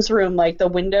the men's room, like the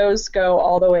windows go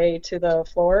all the way to the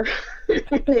floor.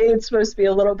 It's supposed to be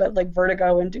a little bit like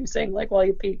vertigo inducing, like while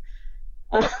you pee.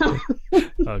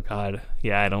 Oh God,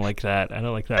 yeah, I don't like that. I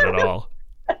don't like that at all.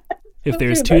 If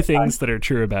there's 2 things that are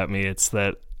true about me, it's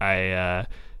that I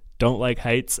don't like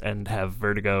heights and have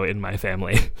vertigo in my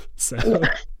family. So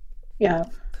yeah.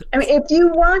 I mean, if you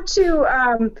want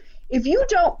to, if you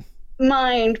don't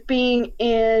mind being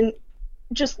in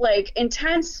just like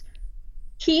intense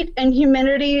heat and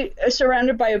humidity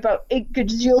surrounded by about 8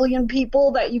 gajillion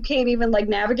people that you can't even like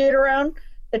navigate around,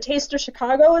 the Taste of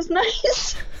Chicago is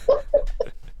nice.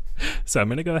 So I'm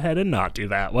going to go ahead and not do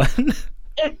that one.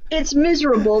 It's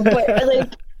miserable, but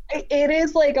like it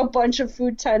is like a bunch of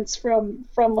food tents from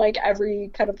like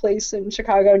every kind of place in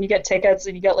Chicago, and you get tickets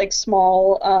and you get like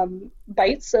small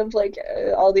bites of like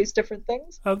all these different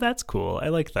things. Oh, that's cool. I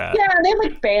like that. Yeah, and they have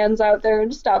like bands out there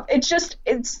and stuff.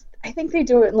 I think they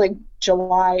do it in like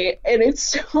July, and it's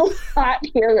so hot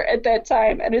here at that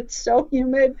time, and it's so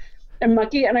humid and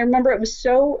mucky. And I remember it was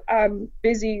so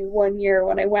busy one year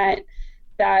when I went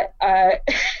that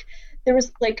there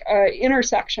was like an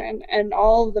intersection, and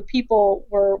all of the people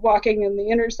were walking in the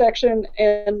intersection,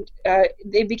 and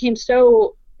they became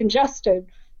so congested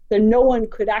that no one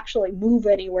could actually move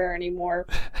anywhere anymore.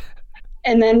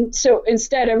 And then, so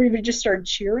instead, everybody just started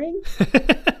cheering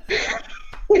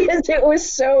because it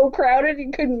was so crowded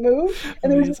you couldn't move,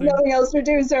 and there was just nothing else to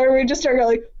do. So everybody just started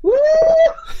going, woo!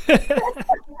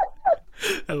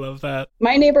 I love that.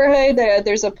 My neighborhood,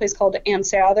 there's a place called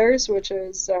Ansathers, which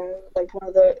is like one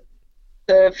of the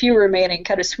few remaining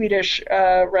kind of Swedish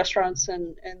restaurants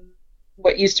in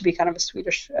what used to be kind of a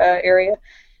Swedish area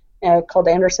called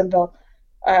Andersonville.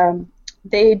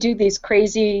 They do these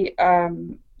crazy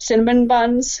cinnamon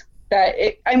buns that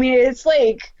it's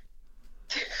like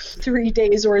 3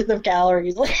 days worth of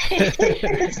calories. Like,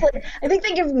 it's like, I think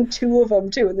they give them 2 of them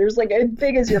too, and there's like as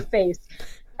big as your face,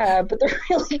 but they're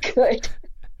really good.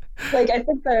 Like, I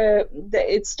think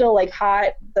it's still like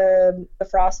hot, the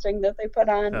frosting that they put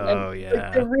on. Oh,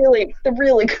 yeah. They're really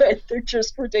good. They're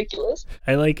just ridiculous.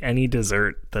 I like any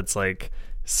dessert that's like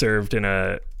served in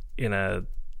a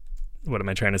what am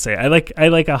I trying to say? I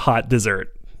like a hot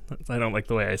dessert. I don't like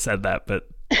the way I said that, but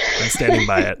I'm standing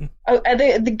by it. Oh,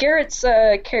 the Garrett's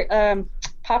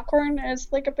popcorn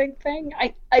is like a big thing.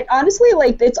 I honestly,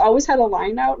 like, it's always had a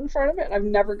line out in front of it, and I've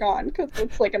never gone because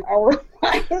it's like an hour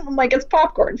line. I'm like, it's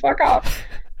popcorn, fuck off.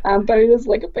 But it is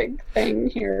like a big thing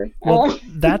here. Well,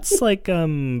 that's like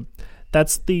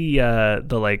that's the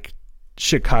like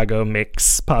Chicago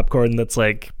mix popcorn that's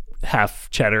like half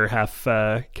cheddar, half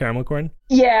caramel corn.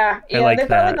 Yeah, like they've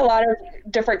that. got like a lot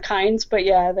of different kinds, but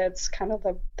yeah, that's kind of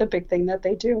the big thing that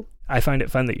they do. I find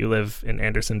it fun that you live in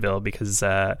Andersonville because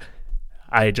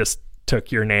I just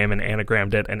took your name and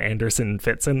anagrammed it, and Anderson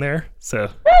fits in there, so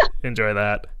enjoy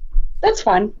that. That's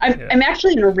fun. I'm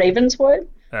actually in Ravenswood.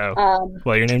 Oh,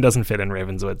 well, your name doesn't fit in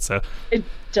Ravenswood, so it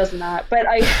does not. But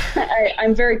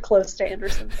I'm very close to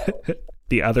Andersonville.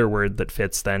 The other word that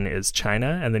fits then is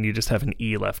China, and then you just have an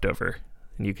E left over,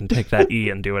 and you can take that E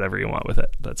and do whatever you want with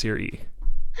it. That's your E.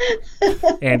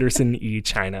 Anderson E.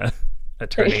 China,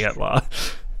 attorney at law.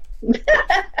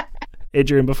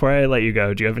 Adrian, before I let you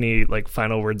go, do you have any like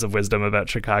final words of wisdom about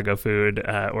Chicago food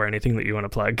or anything that you want to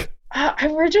plug?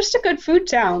 We're just a good food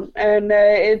town, and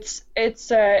it's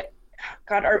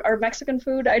God, our Mexican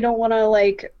food, I don't want to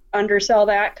like undersell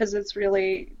that because it's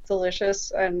really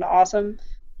delicious and awesome.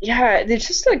 Yeah, it's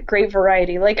just a great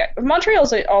variety. Like,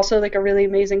 Montreal's also like a really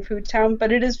amazing food town,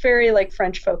 but it is very like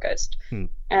French focused.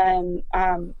 And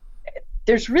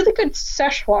there's really good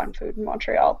Szechuan food in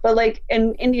Montreal, but like,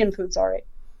 and Indian food's all right.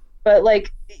 But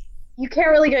like, you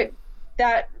can't really get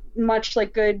that much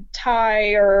like good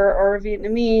Thai or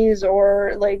Vietnamese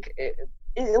or like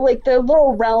like the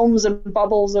little realms and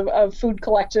bubbles of food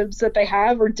collectives that they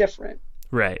have are different.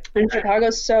 Right. And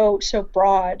Chicago's so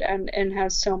broad and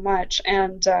has so much.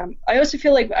 And I also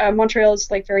feel like Montreal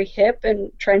is like very hip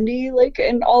and trendy, like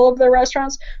in all of their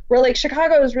restaurants. Where like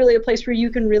Chicago is really a place where you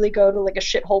can really go to like a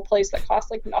shithole place that costs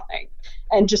like nothing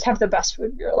and just have the best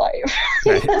food of your life.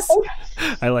 Nice.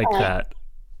 I like that.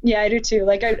 Yeah, I do too.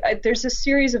 Like there's a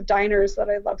series of diners that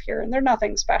I love here, and they're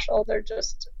nothing special. They're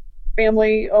just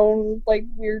family-owned, like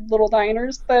weird little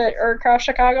diners that are across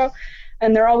Chicago.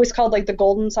 And they're always called like the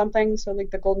Golden something, so like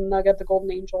the Golden Nugget, the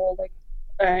Golden Angel, like.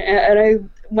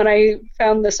 When I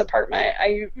found this apartment,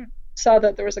 I saw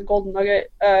that there was a Golden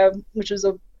Nugget, which is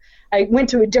I went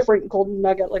to a different Golden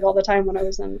Nugget like all the time when I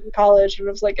was in college, and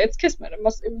I was like, it's kismet. It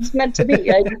was meant to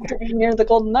be. I need to be near the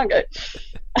Golden Nugget.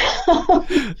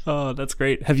 Oh, that's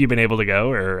great. Have you been able to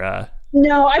go or?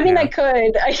 No, I mean Yeah. I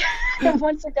could.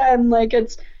 Once again, like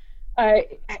it's.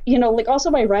 Like also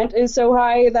my rent is so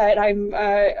high that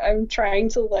I'm trying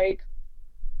to like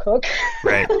cook.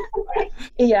 Right.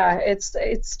 Yeah,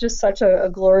 it's just such a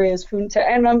glorious food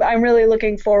and I'm really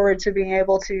looking forward to being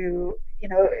able to,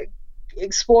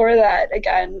 explore that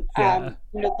again. Yeah.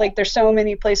 Like there's so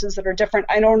many places that are different.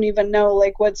 I don't even know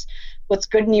like what's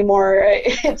good anymore.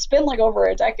 It's been like over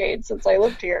a decade since I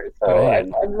lived here, so Right.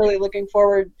 I'm really looking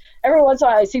forward. Every once in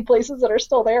a while I see places that are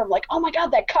still there. I'm like, oh my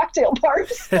god, that cocktail bar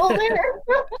is still there.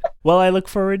 Well, I look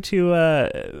forward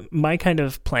to my kind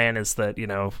of plan is that,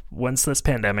 once this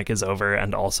pandemic is over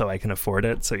and also I can afford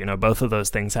it. So, both of those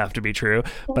things have to be true.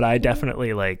 But I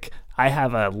definitely I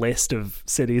have a list of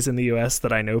cities in the US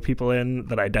that I know people in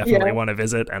that I definitely Yeah. want to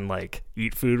visit and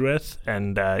eat food with.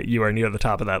 And you are near the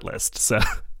top of that list. So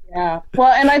Yeah.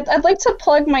 Well, and I'd like to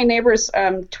plug my neighbor's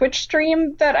Twitch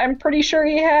stream that I'm pretty sure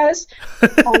he has.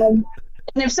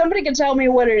 And if somebody could tell me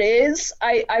what it is,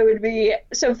 I would be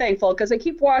so thankful because I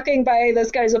keep walking by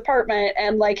this guy's apartment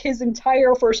and like his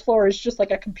entire first floor is just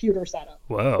like a computer setup.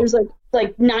 whoa. There's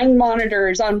like 9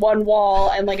 monitors on one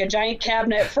wall and like a giant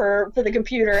cabinet for the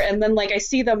computer, and then like I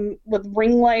see them with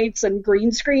ring lights and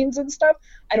green screens and stuff.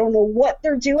 I don't know what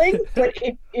they're doing, but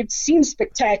it seems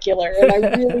spectacular, and I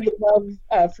really would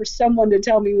love for someone to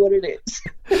tell me what it is.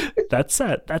 That's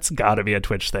got to be a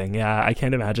Twitch thing. Yeah, I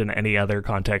can't imagine any other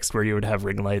context where you would have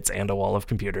ring lights and a wall of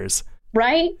computers.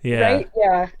 Right? Yeah. Right?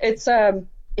 Yeah.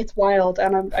 It's wild,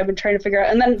 and I've been trying to figure out.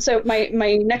 And then so my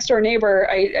next door neighbor,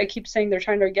 I keep saying they're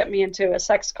trying to get me into a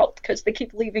sex cult because they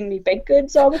keep leaving me baked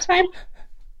goods all the time.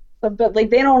 But like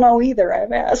they don't know either.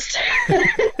 I've asked.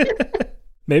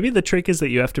 Maybe the trick is that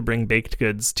you have to bring baked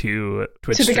goods to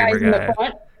Twitch To the streamer guys in guy. the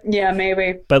front. Yeah,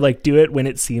 maybe. But do it when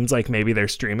it seems like maybe they're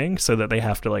streaming so that they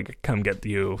have to come get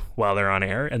you while they're on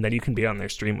air, and then you can be on their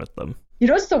stream with them. You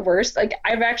know what's the worst? Like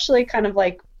I've actually kind of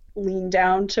leaned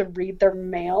down to read their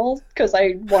mail because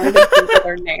I wanted to see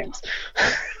their names.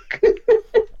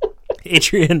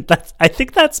 Adrian, I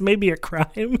think that's maybe a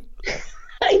crime.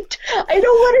 I don't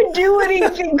want to do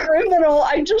anything criminal.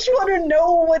 I just want to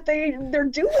know what they're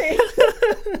doing.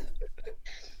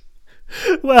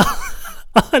 Well,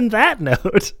 on that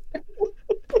note.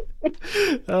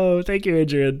 Oh, thank you,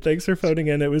 Adrian. Thanks for phoning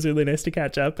in. It was really nice to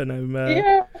catch up, and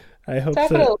Yeah, I hope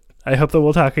definitely. that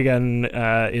we'll talk again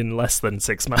in less than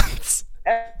 6 months.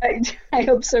 I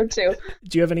hope so too.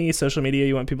 Do you have any social media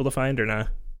you want people to find or not?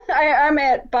 I'm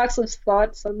at Boxless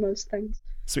Thoughts on most things.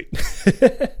 Sweet.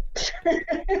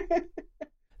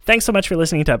 Thanks so much for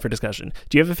listening to Up for Discussion.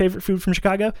 Do you have a favorite food from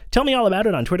Chicago? Tell me all about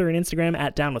it on Twitter and Instagram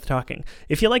at DownWithTalking.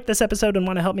 If you like this episode and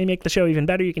want to help me make the show even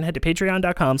better, you can head to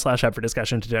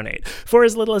patreon.com/upfordiscussion to donate. For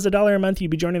as little as $1 a month, you'd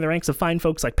be joining the ranks of fine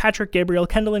folks like Patrick, Gabriel,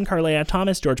 Kendallin, Carlea,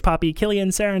 Thomas, George Poppy,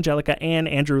 Killian, Sarah Angelica, Anne,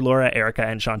 Andrew, Laura, Erica,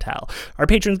 and Chantal. Our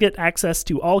patrons get access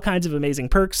to all kinds of amazing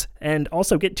perks and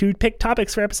also get to pick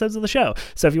topics for episodes of the show.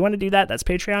 So if you want to do that, that's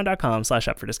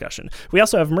patreon.com/upfordiscussion. We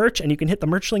also have merch, and you can hit the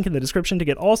merch link in the description to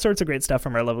get all sorts of great stuff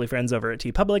from our lovely friends over at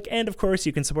TeePublic. And of course,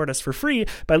 you can support us for free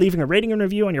by leaving a rating and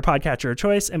review on your podcatcher of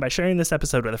choice and by sharing this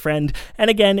episode with a friend.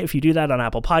 And again, if you do that on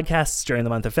Apple Podcasts during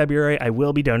the month of February, I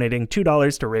will be donating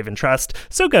 $2 to Raven Trust.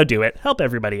 So go do it. Help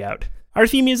everybody out. Our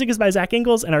theme music is by Zach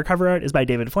Ingalls, and our cover art is by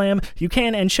David Flam. You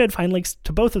can and should find links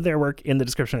to both of their work in the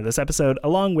description of this episode,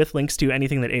 along with links to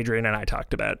anything that Adrian and I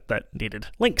talked about that needed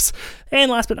links. And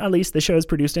last but not least, the show is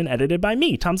produced and edited by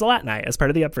me, Tom Zalatni, as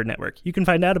part of the Upford Network. You can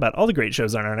find out about all the great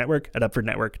shows on our network at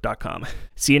upfordnetwork.com.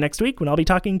 See you next week when I'll be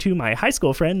talking to my high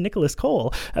school friend, Nicholas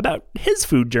Cole, about his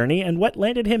food journey and what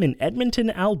landed him in Edmonton,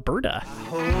 Alberta.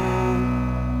 Hope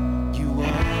you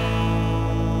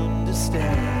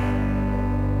understand.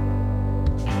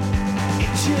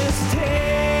 It just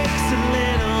takes a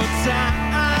little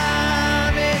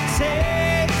time. It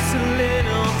takes a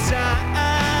little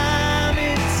time.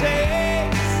 It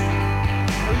takes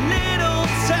a little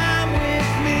time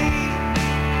with me.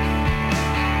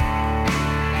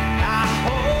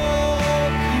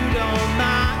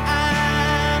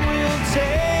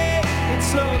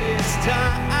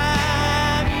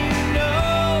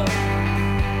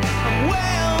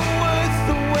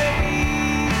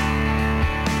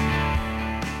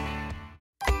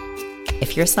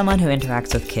 If you're someone who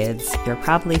interacts with kids, you're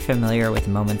probably familiar with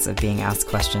moments of being asked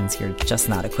questions you're just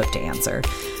not equipped to answer.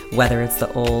 Whether it's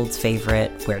the old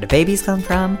favorite, where do babies come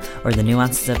from, or the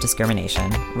nuances of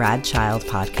discrimination, Rad Child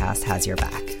Podcast has your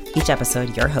back. Each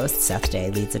episode, your host, Seth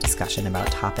Day, leads a discussion about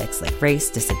topics like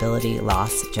race, disability,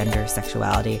 loss, gender,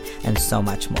 sexuality, and so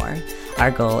much more.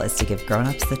 Our goal is to give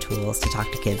grown-ups the tools to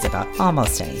talk to kids about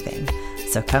almost anything.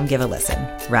 So come give a listen.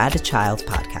 Rad Child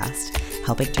Podcast,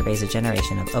 helping to raise a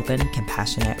generation of open,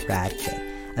 compassionate, rad kids.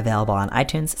 Available on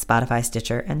iTunes, Spotify,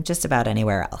 Stitcher, and just about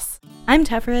anywhere else. I'm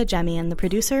Tefra Jemian, the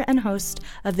producer and host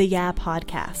of the Yeah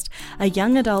Podcast, a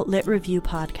young adult lit review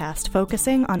podcast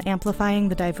focusing on amplifying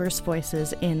the diverse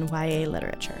voices in YA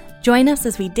literature. Join us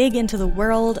as we dig into the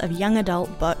world of young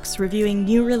adult books, reviewing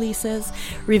new releases,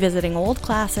 revisiting old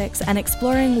classics, and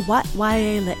exploring what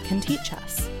YA lit can teach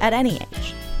us at any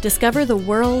age. Discover the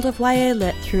world of YA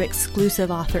Lit through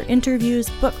exclusive author interviews,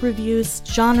 book reviews,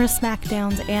 genre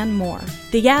smackdowns, and more.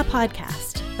 The Yeah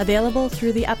Podcast, available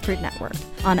through the Upford Network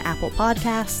on Apple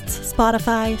Podcasts,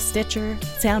 Spotify, Stitcher,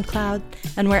 SoundCloud,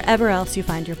 and wherever else you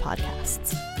find your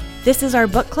podcasts. This is our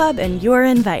book club, and you're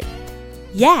invited.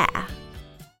 Yeah!